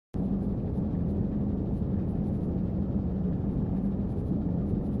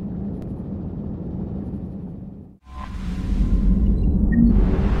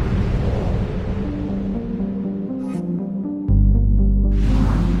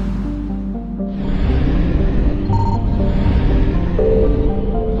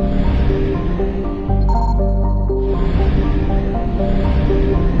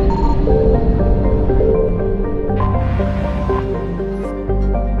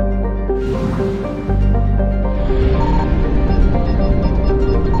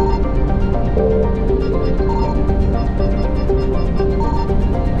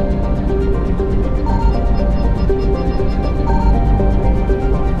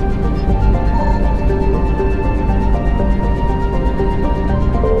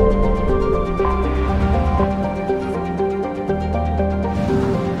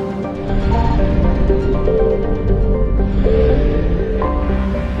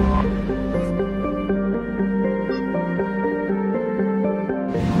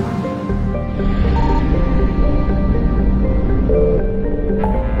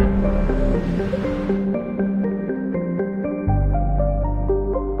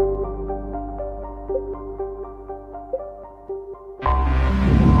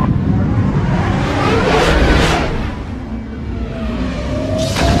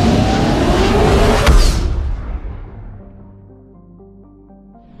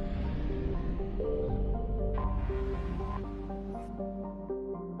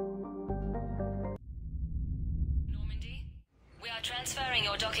Transferring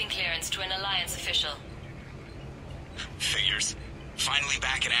your docking clearance to an Alliance official. Figures. Finally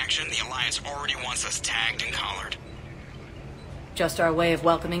back in action, the Alliance already wants us tagged and collared. Just our way of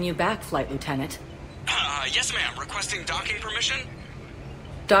welcoming you back, Flight Lieutenant. Yes ma'am. Requesting docking permission?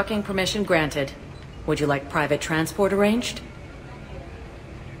 Docking permission granted. Would you like private transport arranged?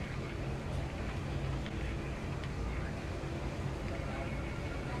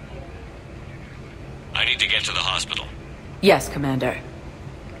 I need to get to the hospital. Yes, Commander.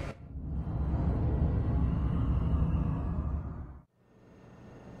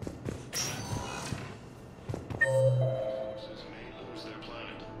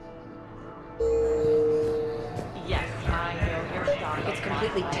 Yes, I know your stock. It's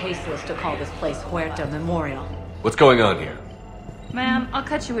completely tasteless to call this place Huerta Memorial. What's going on here? Ma'am, I'll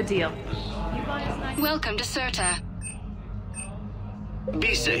cut you a deal. Welcome to Serta.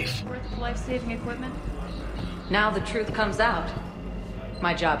 Be safe. Worth life-saving equipment? Now the truth comes out.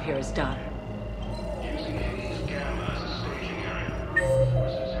 My job here is done.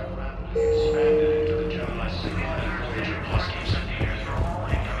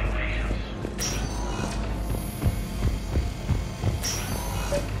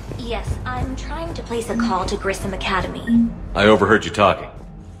 Yes, I'm trying to place a call to Grissom Academy. I overheard you talking.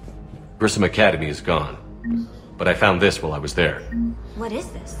 Grissom Academy is gone. But I found this while I was there. What is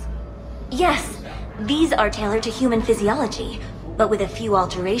this? Yes, these are tailored to human physiology, but with a few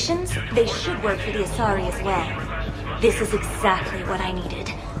alterations, they should work for the Asari as well. This is exactly what I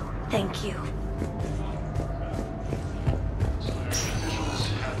needed. Thank you.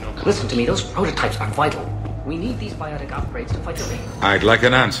 Listen to me, those prototypes are vital. We need these biotic upgrades to fight the rain. I'd like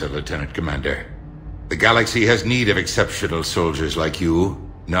an answer, Lieutenant Commander. The galaxy has need of exceptional soldiers like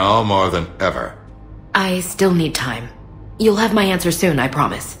you, now more than ever. I still need time. You'll have my answer soon, I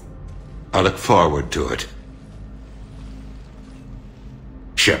promise. I look forward to it.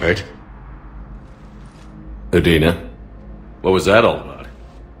 Shepard? Udina? What was that all about?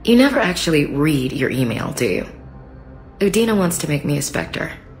 You never actually read your email, do you? Udina wants to make me a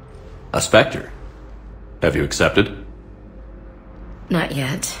Spectre. A Spectre? Have you accepted? Not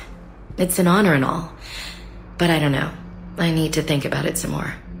yet. It's an honor and all. But I don't know. I need to think about it some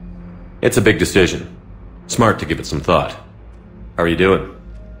more. It's a big decision. Smart to give it some thought. How are you doing?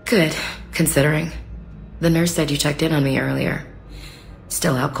 Good, considering. The nurse said you checked in on me earlier.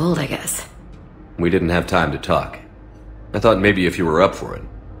 Still out cold, I guess. We didn't have time to talk. I thought maybe if you were up for it.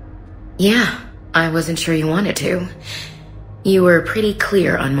 Yeah, I wasn't sure you wanted to. You were pretty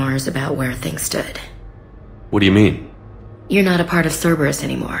clear on Mars about where things stood. What do you mean? You're not a part of Cerberus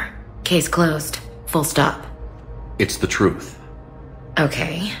anymore. Case closed. Full stop. It's the truth.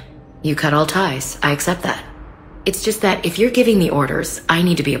 Okay. You cut all ties. I accept that. It's just that if you're giving me orders, I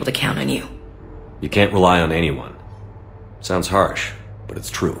need to be able to count on you. You can't rely on anyone. Sounds harsh, but it's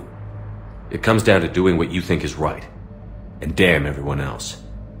true. It comes down to doing what you think is right. And damn everyone else.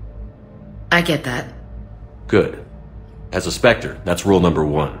 I get that. Good. As a Spectre, that's rule number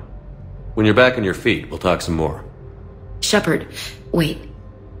 1. When you're back on your feet, we'll talk some more. Shepard, wait.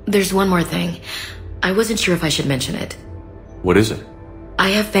 There's one more thing. I wasn't sure if I should mention it. What is it? I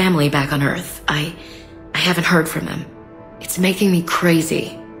have family back on Earth. I haven't heard from them. It's making me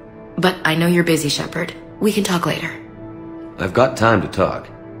crazy. But I know you're busy, Shepard. We can talk later. I've got time to talk.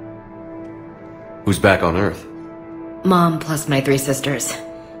 Who's back on Earth? Mom plus my 3 sisters.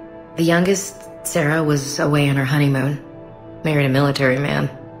 The youngest, Sarah, was away on her honeymoon. Married a military man,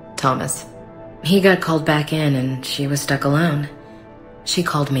 Thomas. He got called back in and she was stuck alone. She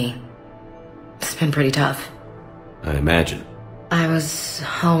called me. It's been pretty tough. I imagine. I was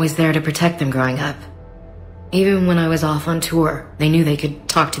always there to protect them growing up. Even when I was off on tour, they knew they could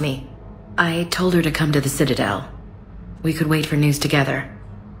talk to me. I told her to come to the Citadel. We could wait for news together.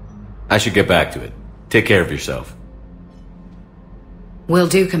 I should get back to it. Take care of yourself. Will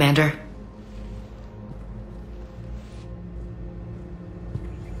do, Commander.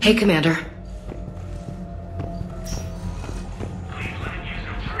 Hey, Commander.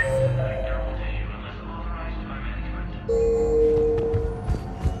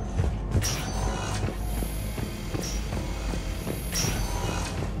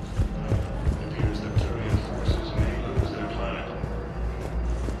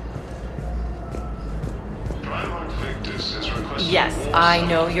 Yes, I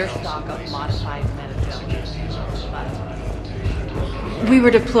know your stock of modified metafilm. We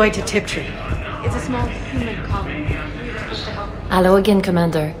were deployed to Tiptree. It's a small human colony. Hello again,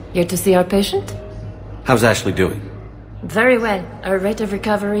 Commander. Here to see our patient? How's Ashley doing? Very well. Her rate of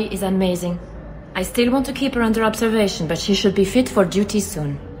recovery is amazing. I still want to keep her under observation, but she should be fit for duty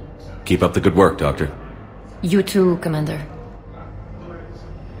soon. Keep up the good work, Doctor. You too, Commander.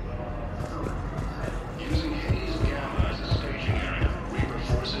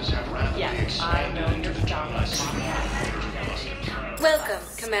 Welcome,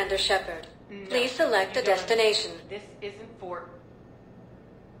 Commander Shepard. Please select a destination. This isn't for...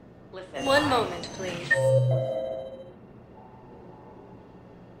 Listen. One moment, please.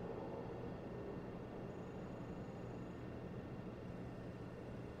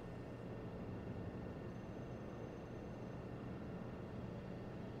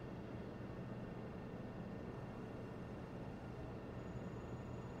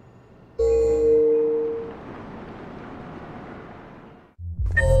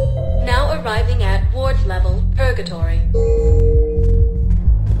 Now arriving at Ward's level, Purgatory. I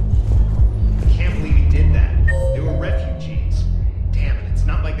can't believe he did that. They were refugees. Damn it, it's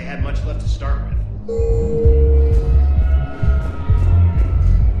not like they had much left to start with.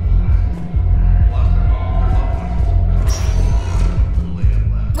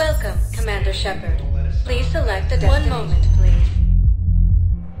 Welcome, Commander Shepard. Please select a destination. One moment, please.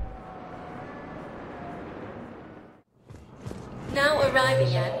 Now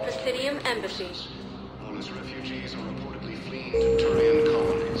arriving at Presidium Embassy. All his refugees are reportedly fleeing to Turian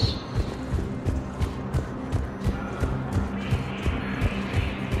colonies.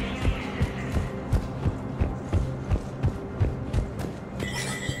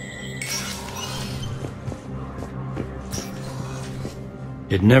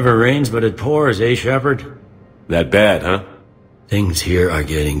 It never rains, but it pours, eh, Shepard? That bad, huh? Things here are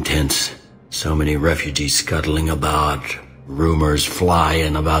getting tense. So many refugees scuttling about. Rumors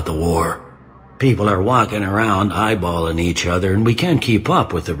flying about the war. People are walking around eyeballing each other, and we can't keep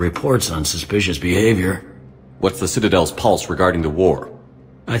up with the reports on suspicious behavior. What's the Citadel's pulse regarding the war?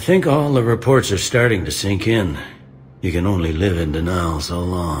 I think all the reports are starting to sink in. You can only live in denial so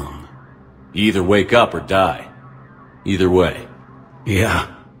long. You either wake up or die. Either way. Yeah.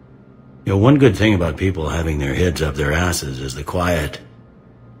 You know, one good thing about people having their heads up their asses is the quiet.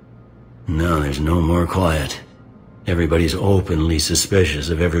 No, there's no more quiet. Everybody's openly suspicious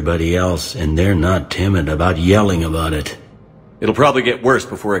of everybody else, and they're not timid about yelling about it. It'll probably get worse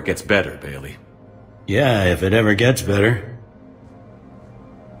before it gets better, Bailey. Yeah, if it ever gets better.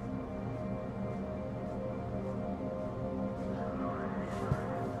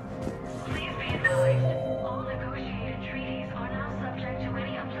 Please be advised, all negotiated treaties are now subject to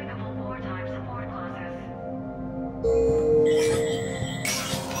any applicable wartime support clauses.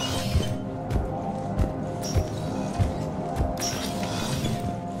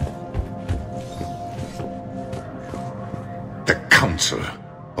 The Council.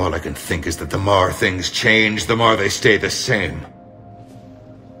 All I can think is that the more things change, the more they stay the same.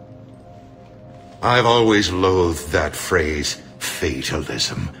 I've always loathed that phrase,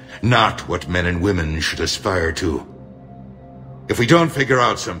 fatalism. Not what men and women should aspire to. If we don't figure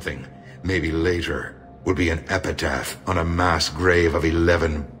out something, maybe later will be an epitaph on a mass grave of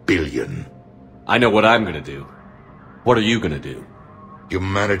 11 billion. I know what I'm gonna do. What are you gonna do?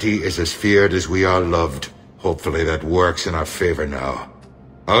 Humanity is as feared as we are loved. Hopefully that works in our favor now.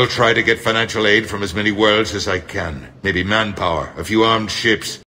 I'll try to get financial aid from as many worlds as I can. Maybe manpower, a few armed ships.